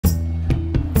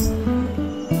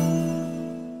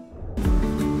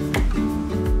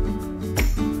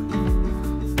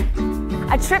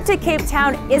A trip to Cape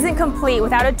Town isn't complete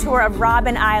without a tour of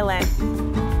Robben Island.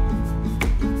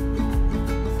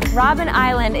 Robben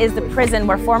Island is the prison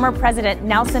where former President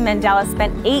Nelson Mandela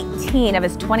spent 18 of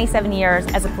his 27 years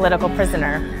as a political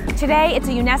prisoner. Today, it's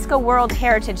a UNESCO World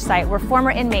Heritage site where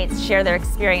former inmates share their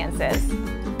experiences.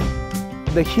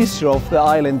 The history of the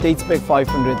island dates back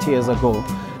 500 years ago.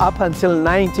 Up until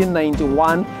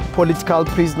 1991, political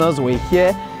prisoners were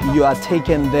here. You are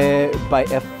taken there by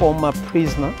a former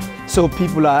prisoner, so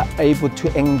people are able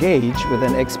to engage with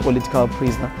an ex-political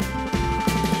prisoner.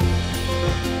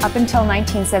 Up until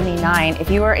 1979, if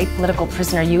you were a political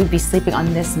prisoner, you would be sleeping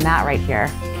on this mat right here.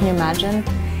 Can you imagine?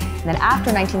 And then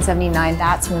after 1979,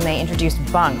 that's when they introduced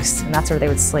bunks, and that's where they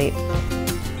would sleep.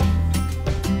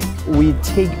 We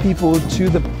take people to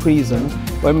the prison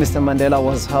where Mr. Mandela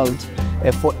was held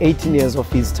for 18 years of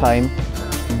his time.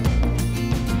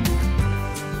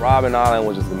 Robben Island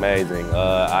was just amazing.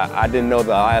 I didn't know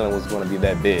the island was going to be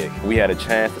that big. We had a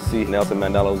chance to see Nelson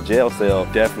Mandela's jail cell.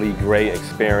 Definitely great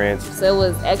experience. So it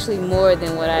was actually more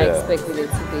than what I expected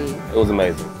it to be. It was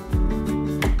amazing.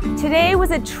 Today was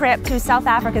a trip to South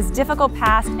Africa's difficult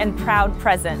past and proud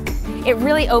present. It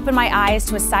really opened my eyes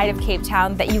to a side of Cape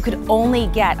Town that you could only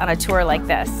get on a tour like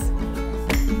this.